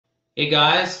Hey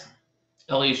guys,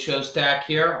 Ellie Shostak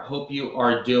here. Hope you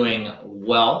are doing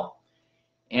well.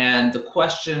 And the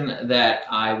question that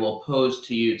I will pose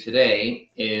to you today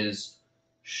is,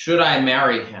 should I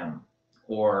marry him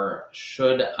or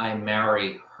should I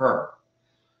marry her?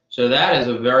 So that is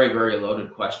a very, very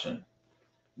loaded question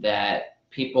that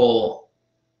people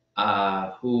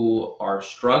who are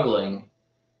struggling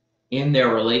in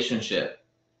their relationship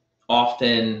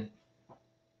often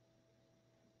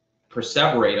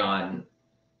perseverate on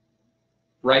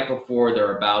right before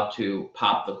they're about to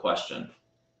pop the question,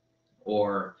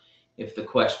 or if the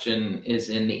question is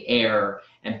in the air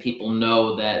and people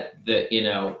know that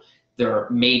they're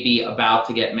maybe about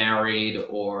to get married,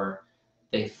 or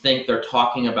they think they're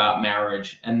talking about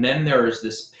marriage, and then there's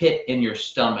this pit in your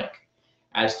stomach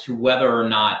as to whether or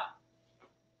not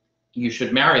you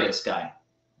should marry this guy,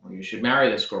 or you should marry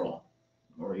this girl,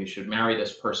 or you should marry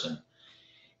this person.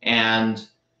 And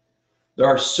there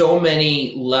are so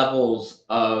many levels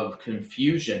of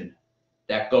confusion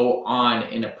that go on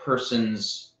in a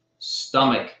person's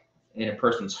stomach, in a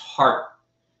person's heart.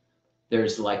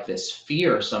 There's like this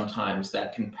fear sometimes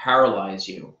that can paralyze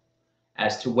you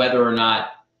as to whether or not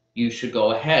you should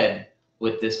go ahead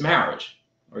with this marriage,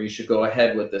 or you should go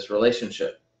ahead with this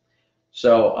relationship.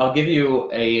 So I'll give you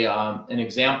an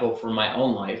example from my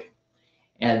own life,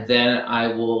 and then I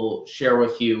will share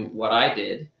with you what I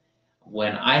did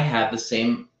when I had the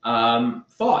same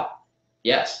thought.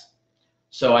 Yes.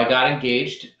 So I got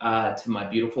engaged to my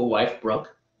beautiful wife,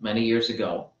 Brooke, many years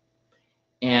ago.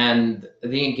 And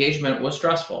the engagement was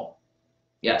stressful.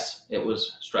 Yes, it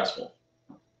was stressful.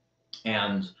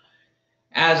 And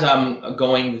as I'm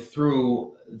going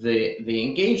through the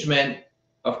engagement,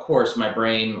 of course, my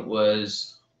brain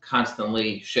was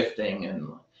constantly shifting, and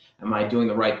am I doing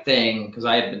the right thing? Because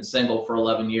I had been single for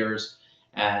 11 years.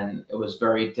 And it was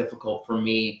very difficult for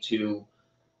me to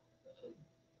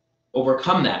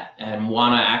overcome that and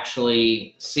want to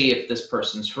actually see if this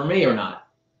person's for me or not.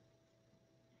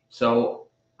 So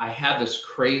I had this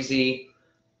crazy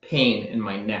pain in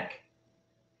my neck.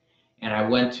 And I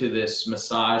went to this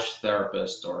massage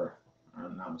therapist, or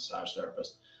not massage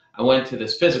therapist. I went to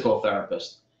this physical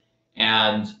therapist,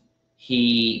 and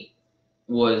he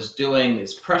was doing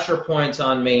these pressure points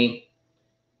on me.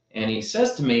 And he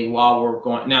says to me while we're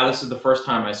going, now this is the first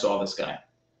time I saw this guy.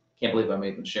 Can't believe I'm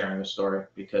even sharing this story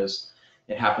because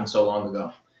it happened so long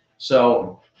ago.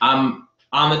 So I'm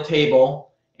on the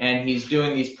table and he's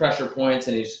doing these pressure points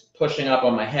and he's pushing up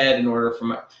on my head in order for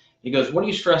my, he goes, "What are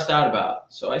you stressed out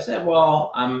about?" So I said,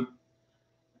 "Well, I'm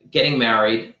getting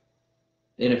married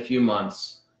in a few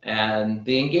months and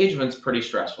the engagement's pretty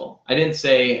stressful." I didn't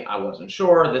say I wasn't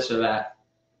sure, this or that.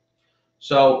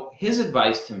 So his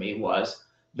advice to me was,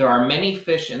 there are many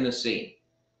fish in the sea,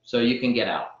 so you can get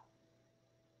out.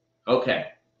 Okay.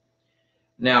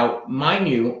 Now, mind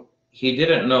you, he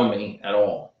didn't know me at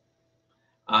all,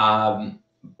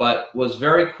 but was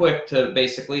very quick to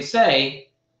basically say,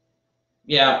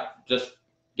 yeah, just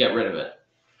get rid of it.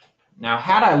 Now,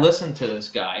 had I listened to this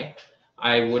guy,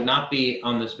 I would not be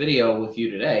on this video with you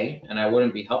today, and I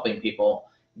wouldn't be helping people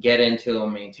get into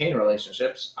and maintain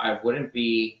relationships. I wouldn't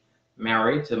be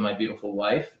married to my beautiful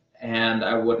wife, and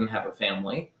I wouldn't have a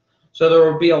family. So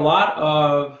there would be a lot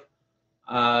of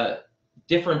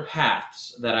different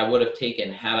paths that I would have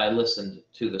taken had I listened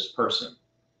to this person.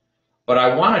 But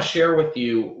I want to share with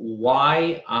you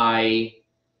why I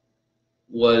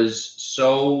was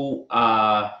so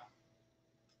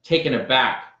taken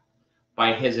aback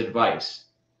by his advice.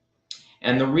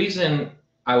 And the reason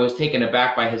I was taken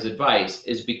aback by his advice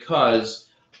is because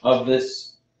of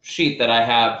this sheet that I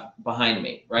have behind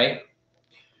me, right?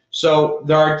 So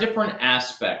there are different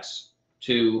aspects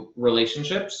to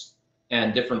relationships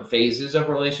and different phases of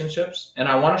relationships. And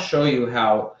I want to show you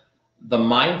how the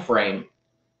mind frame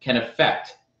can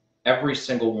affect every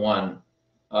single one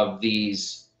of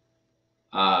these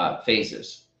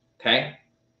phases, okay?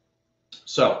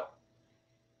 So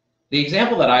the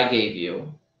example that I gave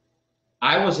you,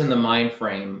 I was in the mind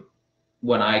frame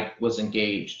when I was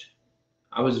engaged.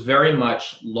 I was very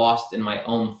much lost in my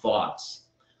own thoughts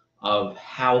of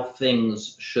how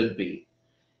things should be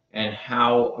and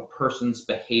how a person's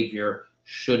behavior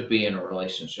should be in a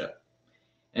relationship.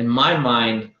 And my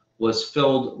mind was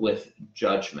filled with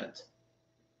judgment,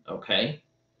 okay?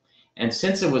 And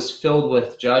since it was filled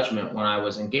with judgment when I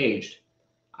was engaged,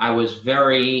 I was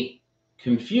very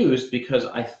confused because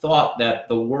I thought that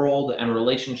the world and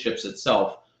relationships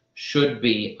itself should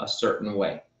be a certain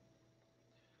way.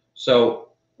 So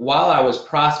while I was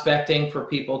prospecting for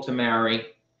people to marry,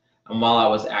 and while I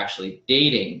was actually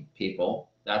dating people,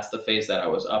 That's the phase that I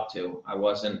was up to. I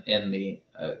wasn't in the,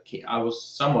 I was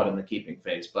somewhat in the keeping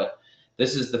phase, but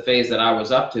this is the phase that I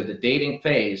was up to, the dating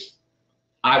phase.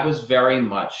 I was very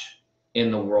much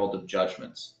in the world of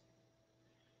judgments.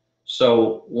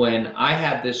 So when I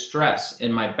had this stress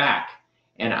in my back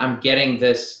and I'm getting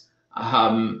this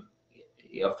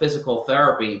physical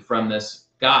therapy from this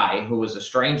guy who was a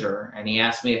stranger, and he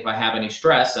asked me if I have any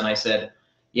stress, and I said,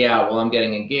 yeah, well, I'm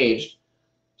getting engaged.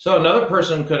 So another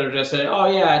person could have just said,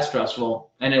 oh yeah, it's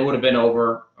stressful, and it would have been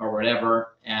over or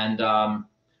whatever. And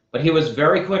but he was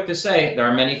very quick to say, there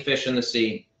are many fish in the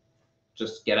sea,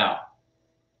 just get out,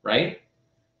 right?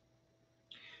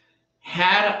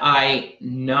 Had I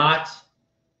not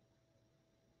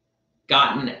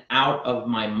gotten out of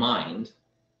my mind,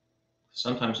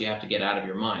 sometimes you have to get out of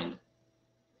your mind,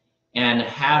 and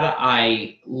had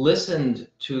I listened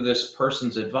to this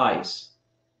person's advice,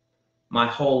 my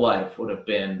whole life would have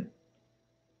been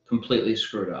completely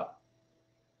screwed up,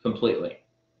 completely.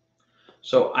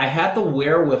 So I had the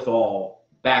wherewithal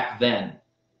back then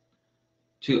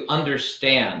to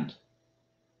understand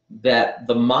that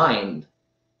the mind,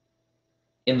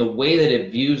 in the way that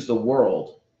it views the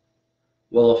world,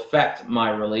 will affect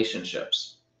my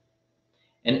relationships.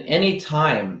 And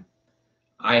anytime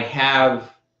I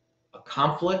have a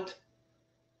conflict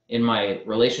in my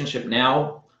relationship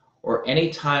now, or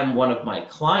anytime one of my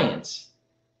clients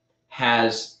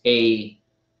has a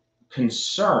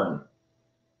concern,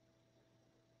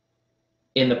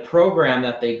 in the program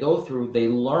that they go through, they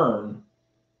learn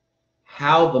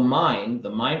how the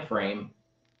mind frame,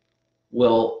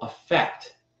 will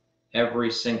affect every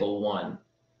single one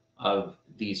of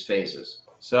these phases.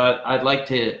 So I'd like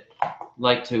to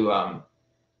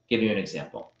give you an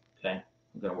example. Okay,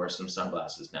 I'm going to wear some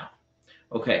sunglasses now.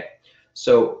 Okay,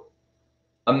 so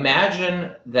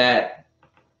imagine that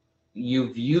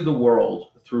you view the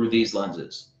world through these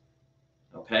lenses.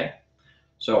 Okay,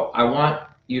 so I want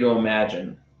you to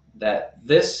imagine that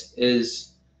this is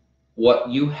what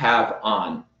you have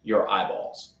on your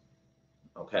eyeballs.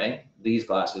 Okay, these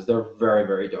glasses, they're very,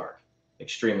 very dark,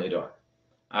 extremely dark.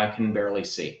 I can barely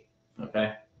see.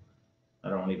 Okay, I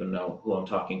don't even know who I'm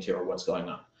talking to or what's going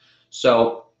on.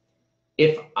 So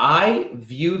if I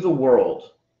view the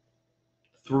world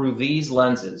through these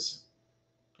lenses,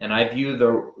 and I view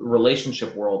the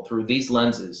relationship world through these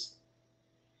lenses,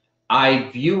 I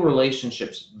view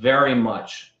relationships very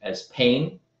much as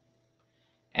pain,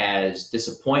 as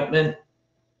disappointment,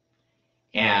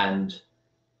 and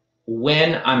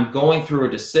when I'm going through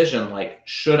a decision like,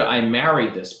 should I marry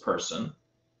this person,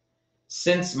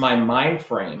 since my mind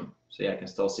frame, see, I can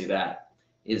still see that,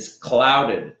 is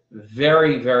clouded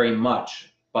very, very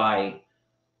much by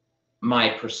my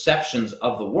perceptions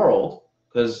of the world,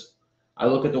 because I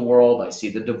look at the world, I see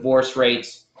the divorce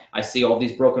rates, I see all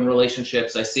these broken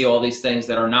relationships, I see all these things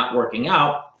that are not working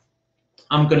out,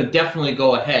 I'm going to definitely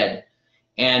go ahead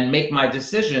and make my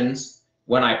decisions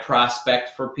when I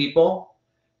prospect for people.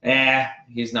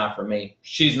 He's not for me,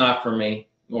 she's not for me,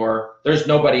 or there's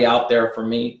nobody out there for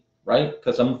me, right?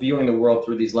 Because I'm viewing the world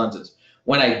through these lenses.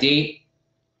 When I date,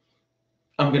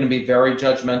 I'm going to be very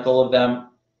judgmental of them.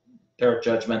 They're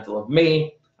judgmental of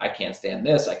me. I can't stand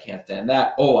this, I can't stand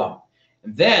that.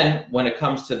 And then when it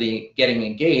comes to the getting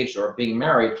engaged or being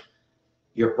married,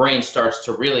 your brain starts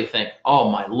to really think, oh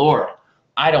my Lord,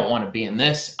 I don't want to be in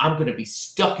this. I'm going to be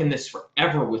stuck in this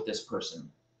forever with this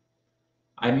person.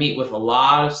 I meet with a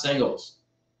lot of singles,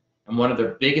 and one of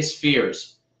their biggest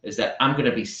fears is that I'm going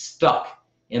to be stuck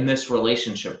in this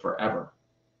relationship forever.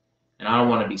 And I don't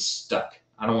want to be stuck.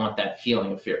 I don't want that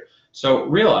feeling of fear. So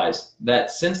realize that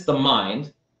since the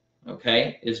mind,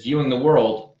 okay, is viewing the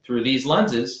world through these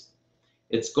lenses,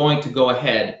 it's going to go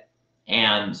ahead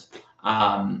and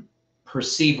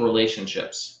perceive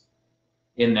relationships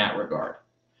in that regard.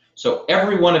 So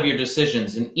every one of your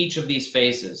decisions in each of these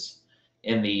phases,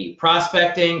 in the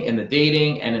prospecting, in the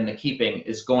dating, and in the keeping,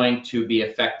 is going to be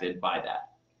affected by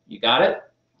that. You got it?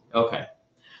 Okay.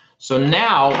 So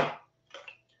now,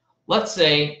 let's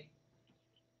say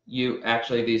you,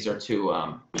 actually these are too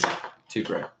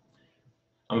gray.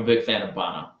 I'm a big fan of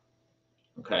Bono.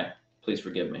 Okay, please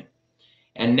forgive me.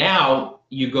 And now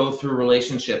you go through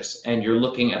relationships and you're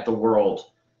looking at the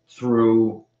world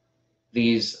through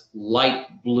these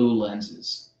light blue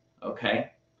lenses,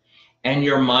 okay? And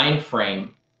your mind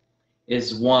frame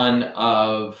is one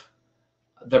of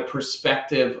the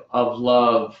perspective of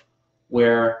love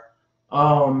where,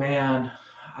 oh man,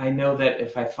 I know that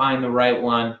if I find the right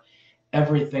one,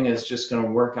 everything is just going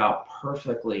to work out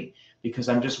perfectly because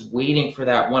I'm just waiting for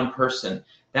that one person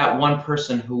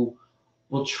who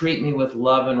will treat me with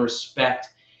love and respect,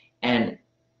 and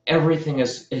everything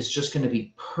is just going to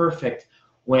be perfect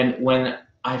when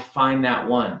I find that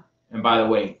one. And by the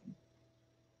way,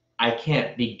 I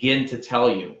can't begin to tell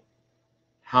you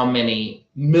how many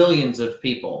millions of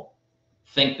people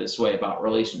think this way about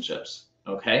relationships,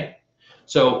 okay?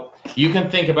 So you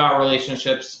can think about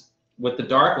relationships with the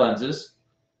dark lenses,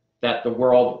 that the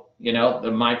world, you know,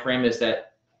 the mind frame is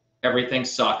that everything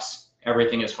sucks,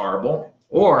 everything is horrible.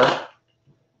 Or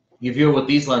you view it with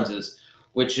these lenses,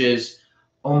 which is,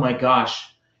 oh my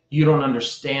gosh, you don't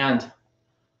understand.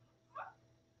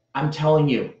 I'm telling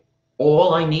you,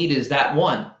 all I need is that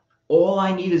one. All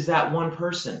I need is that one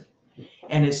person.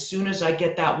 And as soon as I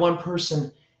get that one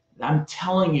person, I'm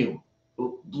telling you,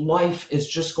 life is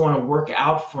just going to work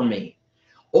out for me.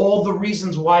 All the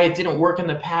reasons why it didn't work in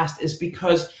the past is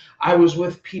because I was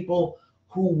with people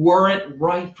who weren't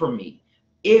right for me.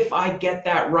 If I get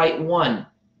that right one,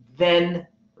 then,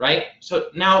 right? So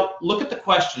now look at the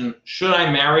question, should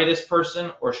I marry this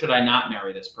person or should I not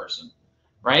marry this person,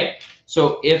 right?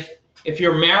 So if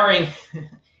you're marrying,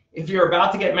 if you're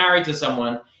about to get married to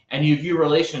someone and you view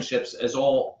relationships as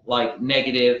all like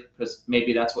negative, because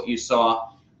maybe that's what you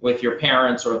saw with your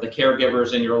parents or the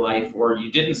caregivers in your life, or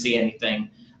you didn't see anything,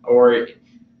 or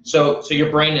so your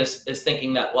brain is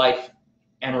thinking that life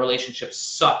and relationships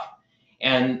suck,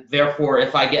 and therefore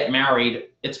if I get married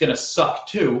it's going to suck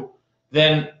too,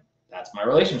 then that's my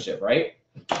relationship, right?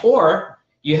 Or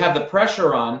you have the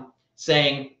pressure on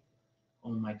saying, oh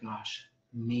my gosh,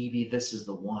 maybe this is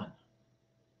the one.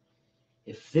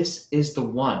 If this is the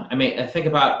one, I mean, I think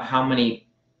about how many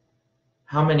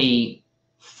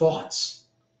thoughts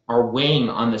are weighing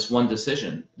on this one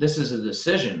decision. This is a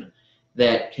decision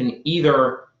that can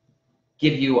either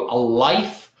give you a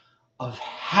life of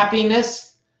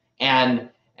happiness and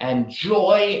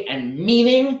joy and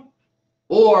meaning,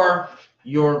 or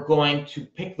you're going to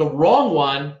pick the wrong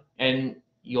one and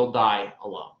you'll die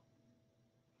alone.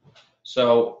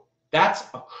 So that's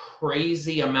a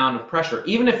crazy amount of pressure,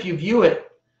 even if you view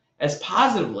it as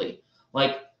positively.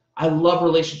 Like, I love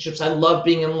relationships, I love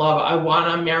being in love, I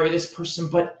want to marry this person,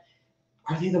 but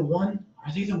are they the one?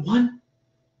 Are they the one?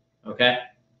 Okay?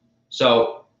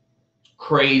 So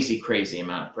crazy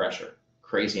amount of pressure.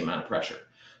 Crazy amount of pressure.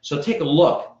 So take a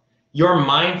look. Your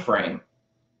mind frame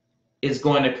is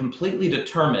going to completely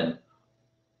determine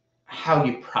how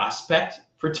you prospect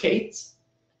for dates,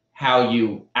 how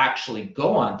you actually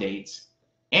go on dates,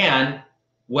 and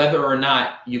whether or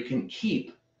not you can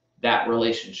keep that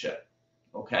relationship.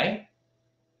 Okay?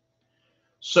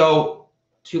 So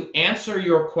to answer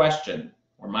your question,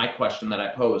 or my question that I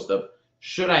posed of,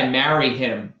 should I marry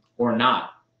him or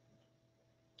not?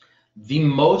 The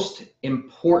most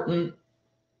important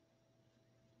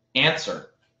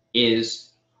answer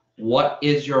is, what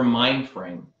is your mind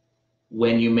frame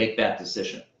when you make that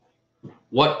decision?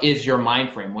 What is your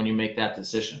mind frame when you make that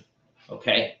decision?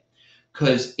 Okay?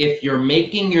 Because if you're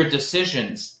making your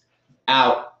decisions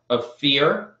out of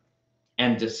fear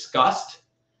and disgust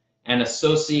and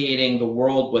associating the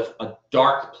world with a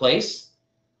dark place,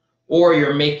 or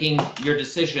you're making your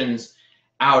decisions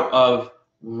out of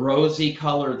rosy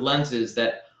colored lenses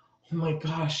that, oh my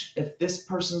gosh, if this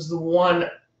person's the one,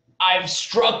 I've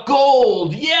struck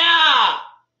gold, yeah!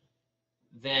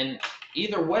 Then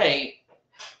either way,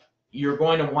 you're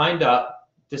going to wind up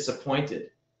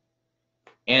disappointed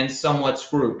and somewhat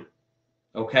screwed,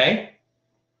 okay?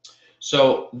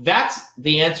 So that's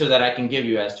the answer that I can give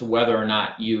you as to whether or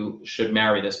not you should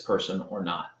marry this person or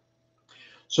not.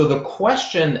 So the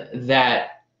question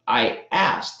that I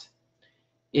asked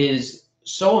is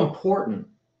so important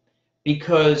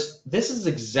because this is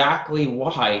exactly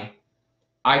why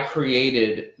I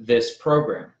created this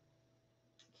program,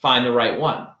 Find the Right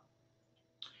One.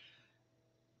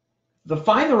 The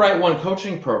Find the Right One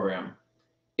coaching program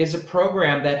is a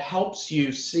program that helps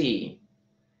you see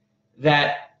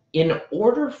that in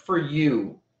order for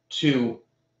you to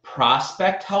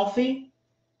prospect healthy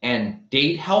and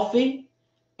date healthy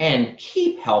and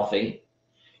keep healthy,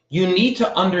 you need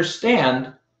to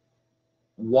understand,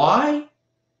 why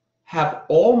have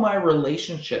all my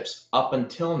relationships up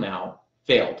until now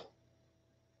failed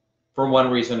for one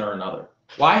reason or another?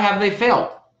 Why have they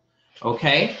failed?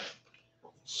 Okay,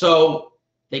 so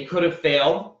they could have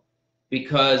failed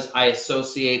because I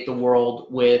associate the world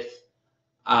with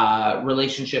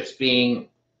relationships being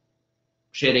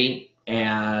shitty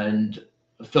and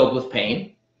filled with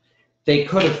pain. They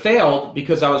could have failed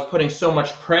because I was putting so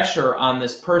much pressure on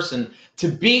this person to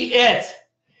be it.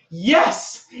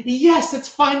 Yes, it's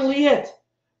finally it,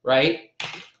 right?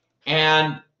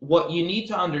 And what you need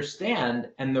to understand,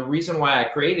 and the reason why I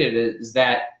created it is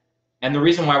that, and the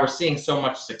reason why we're seeing so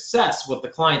much success with the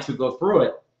clients who go through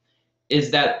it, is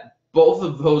that both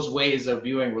of those ways of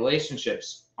viewing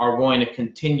relationships are going to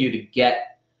continue to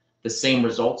get the same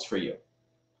results for you,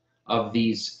 of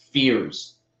these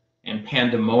fears and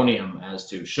pandemonium as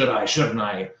to should I, shouldn't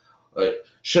I,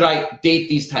 should I date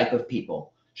these type of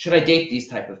people? Should I date these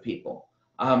type of people?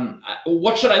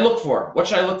 What should I look for? What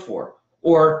should I look for?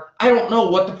 Or I don't know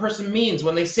what the person means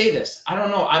when they say this. I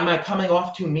don't know. Am I coming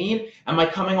off too mean? Am I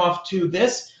coming off too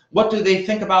this? What do they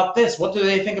think about this? What do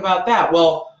they think about that?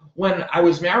 Well, when I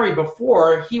was married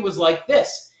before, he was like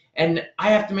this, and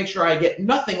I have to make sure I get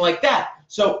nothing like that.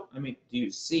 So, I mean, do you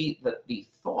see that the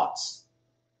thoughts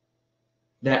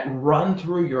that run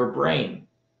through your brain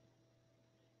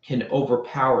can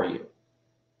overpower you?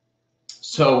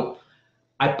 So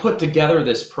I put together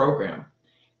this program,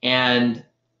 and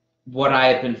what I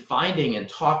have been finding in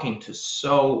talking to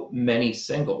so many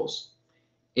singles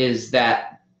is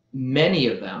that many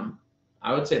of them,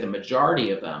 I would say the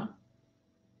majority of them,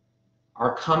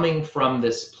 are coming from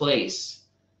this place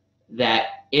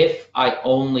that if I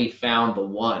only found the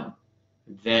one,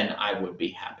 then I would be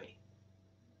happy.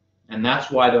 And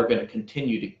that's why they're going to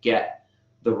continue to get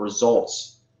the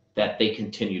results that they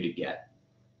continue to get.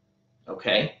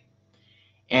 Okay?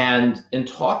 And in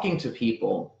talking to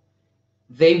people,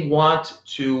 they want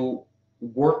to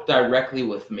work directly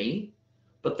with me,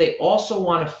 but they also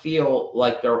want to feel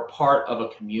like they're a part of a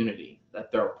community,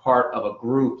 that they're a part of a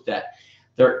group, that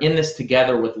they're in this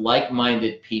together with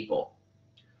like-minded people.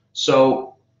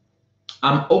 So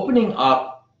I'm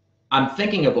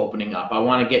thinking of opening up. I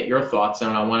want to get your thoughts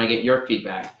and I want to get your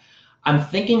feedback. I'm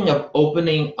thinking of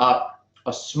opening up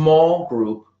a small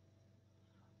group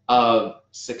of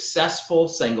successful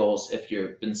singles, if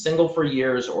you've been single for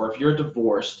years or if you're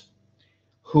divorced,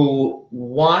 who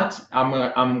want,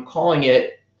 I'm calling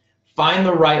it Find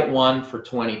the Right One for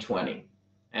 2020.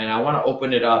 And I want to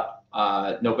open it up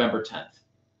November 10th,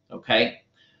 okay?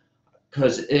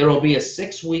 Because it'll be a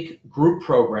 6-week group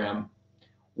program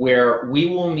where we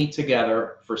will meet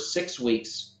together for 6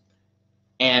 weeks,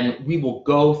 and we will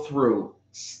go through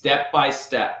step by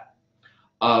step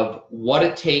of what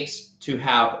it takes to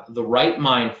have the right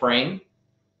mind frame,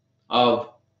 of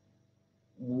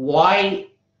why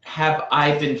have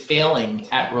I been failing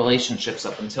at relationships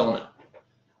up until now,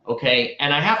 okay?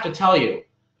 And I have to tell you,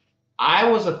 I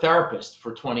was a therapist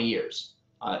for 20 years,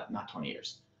 not 20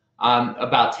 years,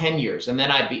 about 10 years, and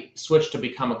then I switched to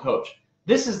become a coach.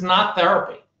 This is not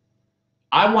therapy.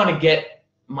 I want to get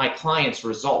my clients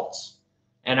results.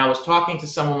 And I was talking to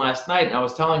someone last night, and I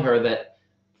was telling her that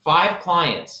 5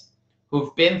 clients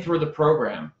who've been through the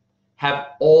program have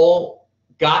all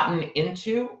gotten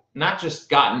into, not just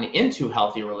gotten into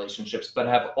healthy relationships, but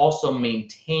have also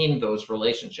maintained those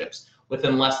relationships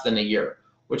within less than a year,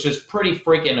 which is pretty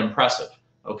freaking impressive,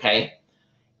 okay?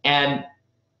 And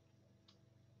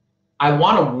I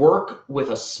want to work with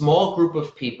a small group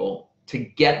of people to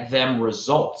get them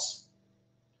results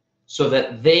so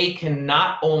that they can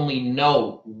not only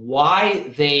know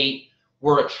why they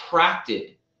were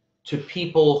attracted to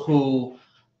people who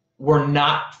were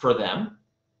not for them,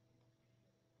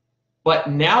 but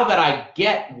now that I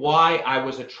get why I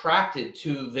was attracted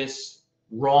to this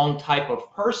wrong type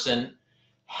of person,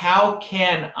 how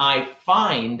can I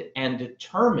find and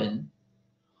determine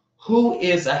who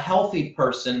is a healthy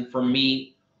person for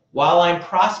me while I'm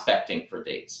prospecting for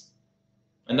dates?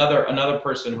 Another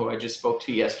person who I just spoke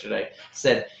to yesterday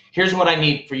said, here's what I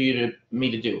need for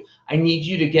me to do. I need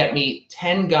you to get me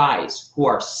 10 guys who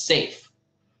are safe,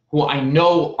 who I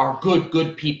know are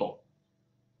good people.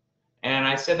 And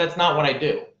I said, that's not what I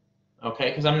do, okay?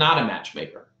 Because I'm not a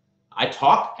matchmaker. I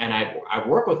talk and I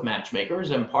work with matchmakers,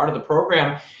 and part of the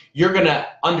program, you're gonna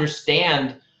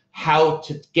understand how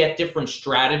to get different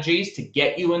strategies to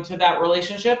get you into that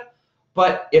relationship.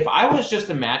 But if I was just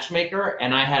a matchmaker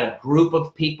and I had a group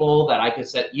of people that I could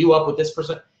set you up with this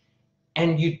person,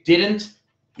 and you didn't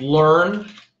learn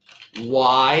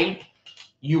why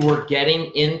you were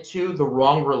getting into the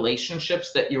wrong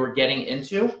relationships that you were getting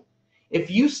into,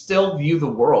 if you still view the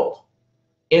world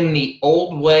in the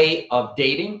old way of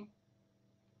dating,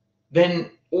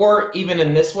 then, or even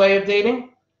in this way of dating,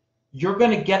 you're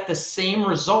going to get the same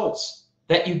results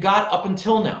that you got up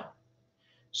until now.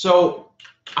 So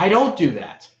I don't do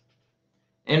that.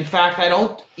 In fact, I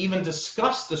don't even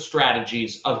discuss the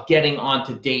strategies of getting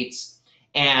onto dates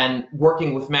and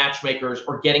working with matchmakers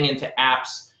or getting into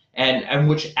apps and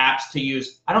which apps to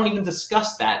use. I don't even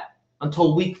discuss that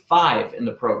until week 5 in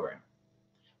the program.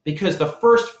 Because the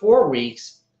first 4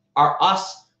 weeks are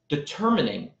us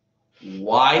determining,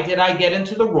 why did I get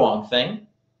into the wrong thing?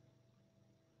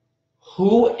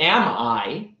 Who am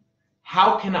I?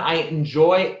 How can I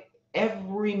enjoy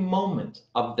every moment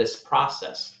of this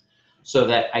process so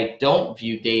that I don't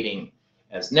view dating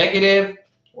as negative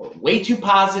or way too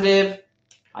positive.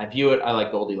 I view it, I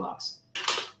like Goldilocks,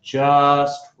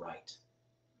 just right.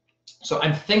 So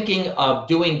I'm thinking of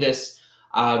doing this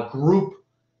group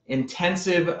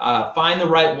intensive, Find the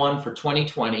Right One for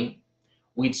 2020.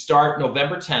 We'd start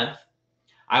November 10th.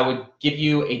 I would give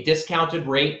you a discounted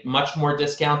rate, much more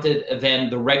discounted than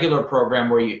the regular program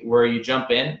where you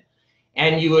jump in.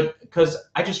 And you would, because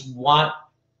I just want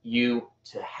you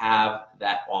to have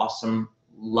that awesome,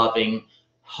 loving,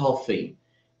 healthy,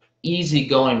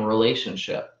 easygoing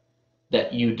relationship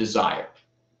that you desire.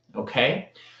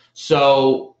 Okay?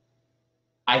 So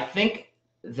I think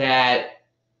that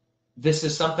this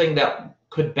is something that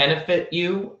could benefit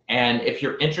you. And if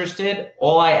you're interested,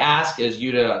 all I ask is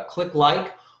you to click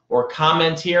like or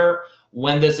comment here.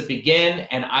 When does it begin?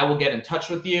 And I will get in touch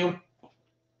with you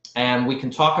and we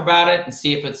can talk about it and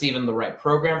see if it's even the right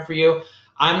program for you.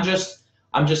 I'm just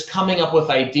coming up with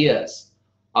ideas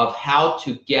of how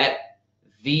to get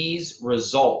these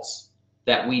results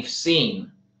that we've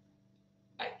seen.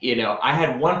 You know, I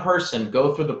had one person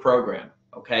go through the program,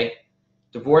 okay?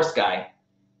 Divorced guy.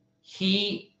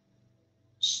 He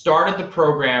started the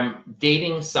program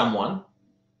dating someone,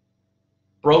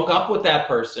 broke up with that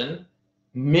person,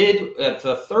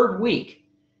 the third week,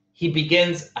 he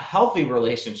begins a healthy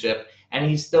relationship and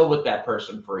he's still with that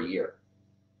person for a year.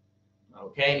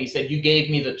 Okay, and he said, you gave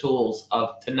me the tools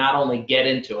to not only get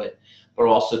into it, but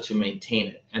also to maintain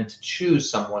it and to choose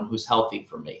someone who's healthy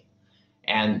for me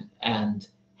and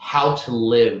how to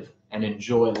live and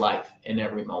enjoy life in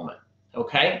every moment.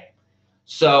 Okay,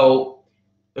 so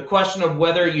the question of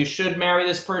whether you should marry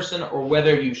this person or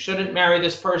whether you shouldn't marry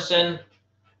this person,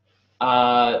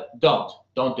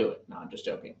 don't do it. No, I'm just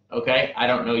joking. Okay, I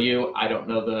don't know you. I don't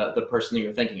know the person that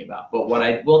you're thinking about. But what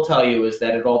I will tell you is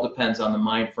that it all depends on the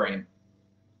mind frame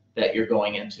that you're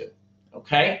going into.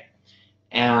 Okay,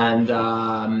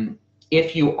 and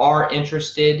if you are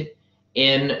interested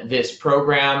in this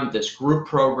program, this group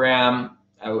program,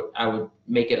 I would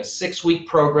make it a 6-week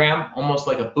program, almost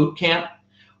like a boot camp,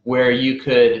 where you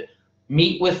could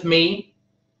meet with me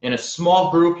in a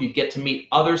small group. You get to meet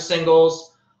other singles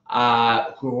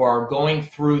who are going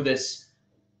through this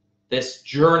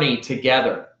journey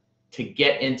together to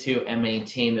get into and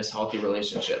maintain this healthy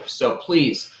relationship. So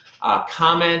please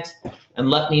comment and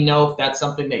let me know if that's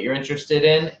something that you're interested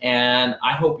in. And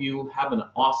I hope you have an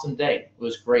awesome day. It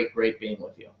was great being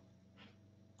with you.